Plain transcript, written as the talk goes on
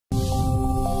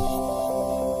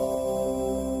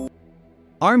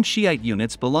Armed Shiite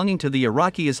units belonging to the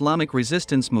Iraqi Islamic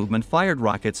Resistance movement fired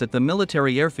rockets at the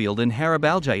military airfield in Kharab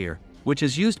Al-Jair, which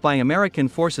is used by American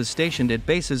forces stationed at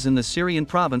bases in the Syrian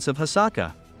province of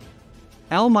Hasakah.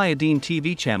 Mayadeen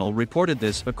TV channel reported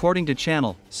this. According to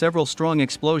channel, several strong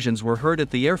explosions were heard at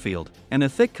the airfield, and a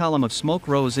thick column of smoke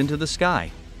rose into the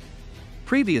sky.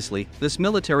 Previously, this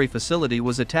military facility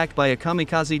was attacked by a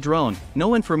kamikaze drone.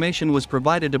 No information was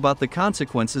provided about the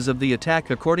consequences of the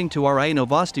attack. According to RIA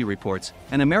Novosti reports,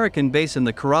 an American base in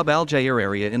the Kharab Al-Jair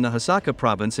area in the Hasakah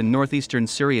province in northeastern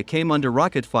Syria came under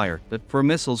rocket fire, but 4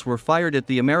 missiles were fired at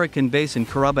the American base in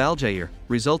Kharab Al-Jair,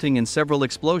 resulting in several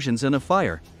explosions and a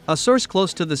fire. A source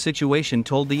close to the situation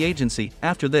told the agency,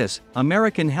 after this,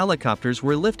 American helicopters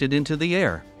were lifted into the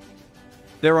air.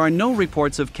 There are no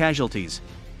reports of casualties.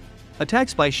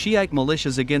 Attacks by Shiite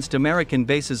militias against American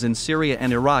bases in Syria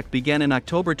and Iraq began in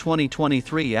October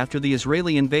 2023 after the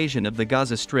Israeli invasion of the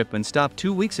Gaza Strip and stopped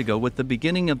 2 weeks ago with the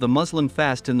beginning of the Muslim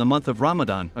fast in the month of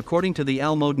Ramadan. According to the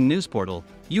Al-Modin news portal,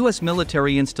 U.S.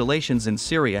 military installations in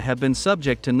Syria have been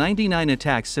subject to 99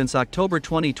 attacks since October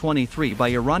 2023 by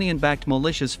Iranian-backed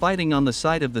militias fighting on the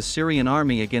side of the Syrian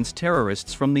army against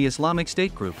terrorists from the Islamic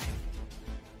State group.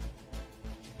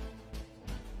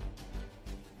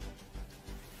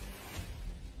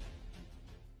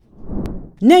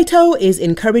 NATO is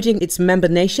encouraging its member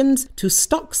nations to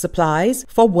stock supplies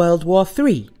for World War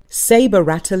III.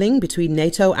 Saber-rattling between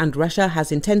NATO and Russia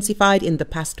has intensified in the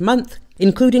past month,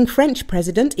 including French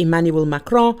President Emmanuel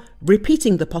Macron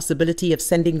repeating the possibility of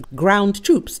sending ground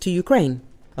troops to Ukraine.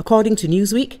 According to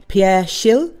Newsweek, Pierre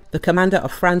Schill, the commander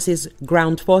of France's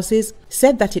ground forces,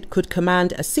 said that it could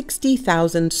command a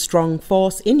 60,000-strong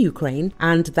force in Ukraine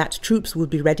and that troops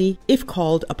would be ready if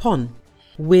called upon.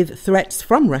 With threats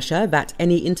from Russia that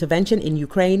any intervention in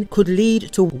Ukraine could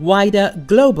lead to wider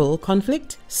global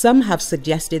conflict, some have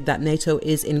suggested that NATO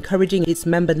is encouraging its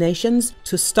member nations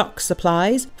to stock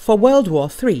supplies for World War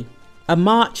III. A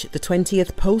March the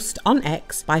 20th post on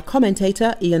X by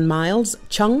commentator Ian Miles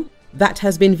Chung that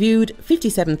has been viewed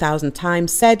 57,000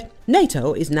 times said,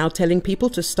 NATO is now telling people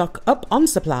to stock up on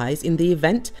supplies in the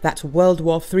event that World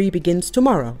War III begins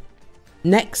tomorrow.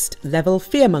 Next level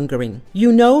fearmongering.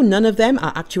 You know, none of them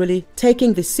are actually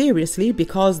taking this seriously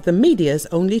because the media's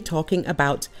only talking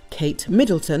about Kate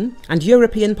Middleton, and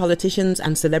European politicians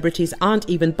and celebrities aren't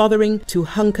even bothering to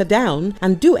hunker down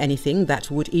and do anything that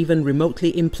would even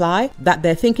remotely imply that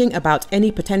they're thinking about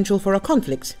any potential for a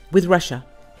conflict with Russia.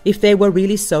 If they were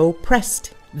really so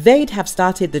pressed, they'd have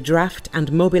started the draft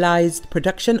and mobilized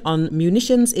production on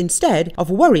munitions instead of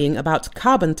worrying about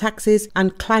carbon taxes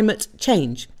and climate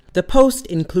change. The post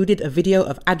included a video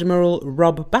of Admiral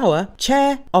Rob Bauer,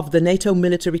 chair of the NATO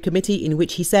Military Committee, in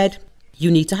which he said, "You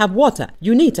need to have water,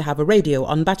 you need to have a radio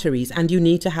on batteries, and you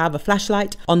need to have a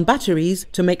flashlight on batteries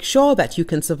to make sure that you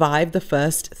can survive the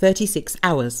first 36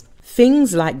 hours.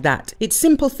 Things like that. It's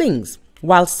simple things."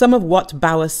 While some of what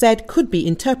Bauer said could be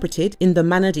interpreted in the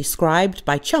manner described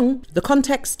by Chung, the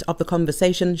context of the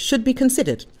conversation should be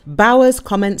considered. Bauer's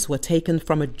comments were taken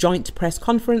from a joint press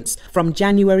conference from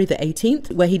January the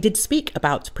 18th, where he did speak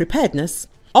about preparedness,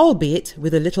 albeit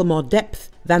with a little more depth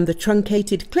than the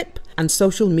truncated clip and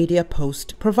social media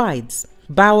post provides.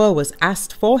 Bauer was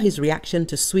asked for his reaction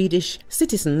to Swedish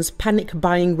citizens panic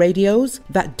buying radios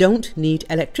that don't need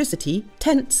electricity,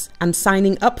 tents, and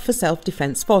signing up for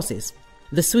self-defense forces.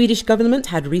 The Swedish government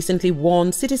had recently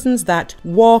warned citizens that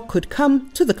war could come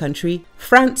to the country,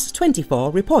 France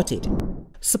 24 reported.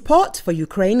 Support for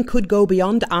Ukraine could go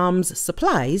beyond arms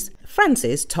supplies,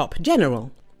 France's top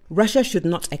general. Russia should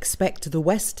not expect the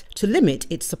West to limit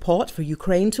its support for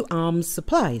Ukraine to arms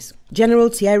supplies. General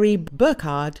Thierry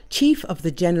Burkhard, chief of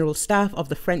the General Staff of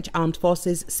the French Armed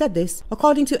Forces, said this,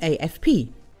 according to AFP.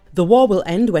 The war will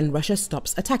end when Russia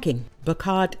stops attacking,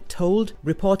 Burkhard told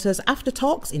reporters after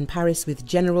talks in Paris with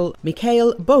General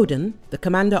Mikhail Boden, the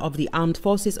commander of the armed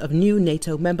forces of new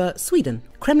NATO member Sweden.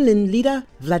 Kremlin leader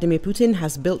Vladimir Putin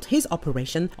has built his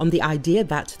operation on the idea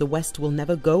that the West will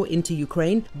never go into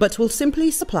Ukraine but will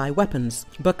simply supply weapons.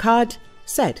 Burkhard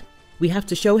said, "We have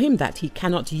to show him that he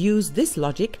cannot use this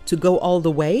logic to go all the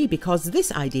way because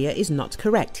this idea is not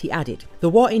correct," he added.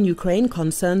 "The war in Ukraine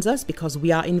concerns us because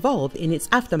we are involved in its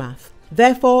aftermath.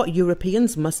 Therefore,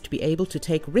 Europeans must be able to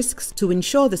take risks to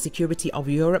ensure the security of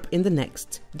Europe in the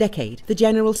next decade," the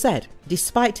general said.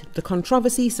 Despite the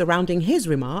controversy surrounding his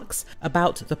remarks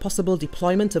about the possible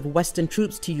deployment of Western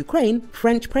troops to Ukraine,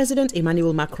 French President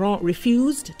Emmanuel Macron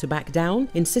refused to back down,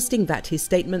 insisting that his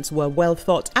statements were well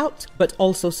thought out, but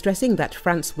also stressing that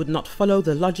France would not follow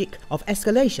the logic of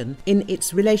escalation in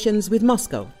its relations with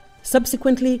Moscow.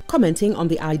 Subsequently, commenting on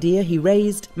the idea he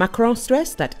raised, Macron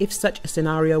stressed that if such a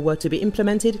scenario were to be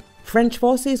implemented, French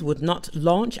forces would not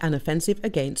launch an offensive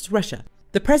against Russia.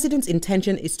 The president's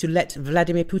intention is to let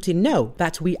Vladimir Putin know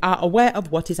that we are aware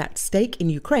of what is at stake in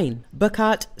Ukraine,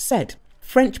 Bucha said.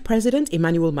 French President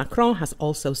Emmanuel Macron has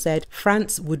also said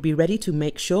France would be ready to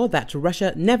make sure that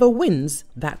Russia never wins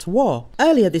that war.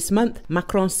 Earlier this month,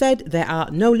 Macron said there are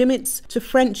no limits to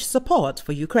French support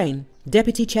for Ukraine.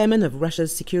 Deputy Chairman of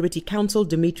Russia's Security Council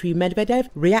Dmitry Medvedev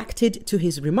reacted to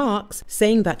his remarks,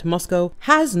 saying that Moscow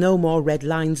has no more red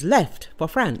lines left for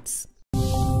France.